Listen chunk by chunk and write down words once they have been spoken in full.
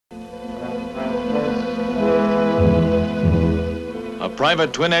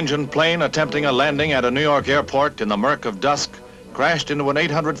private twin-engine plane attempting a landing at a New York airport in the murk of dusk crashed into an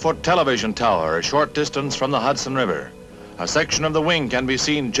 800-foot television tower a short distance from the Hudson River. A section of the wing can be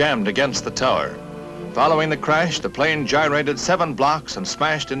seen jammed against the tower. Following the crash, the plane gyrated 7 blocks and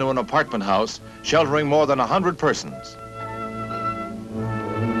smashed into an apartment house sheltering more than 100 persons.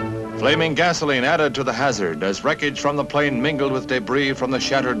 Flaming gasoline added to the hazard as wreckage from the plane mingled with debris from the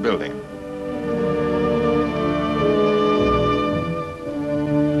shattered building.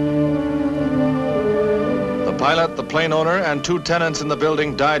 The pilot, the plane owner, and 2 tenants in the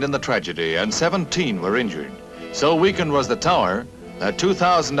building died in the tragedy, and 17 were injured. So weakened was the tower that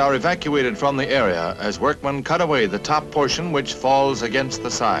 2,000 are evacuated from the area as workmen cut away the top portion which falls against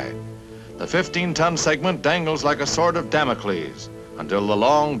the side. The 15-ton segment dangles like a sword of Damocles until the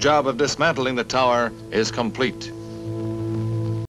long job of dismantling the tower is complete.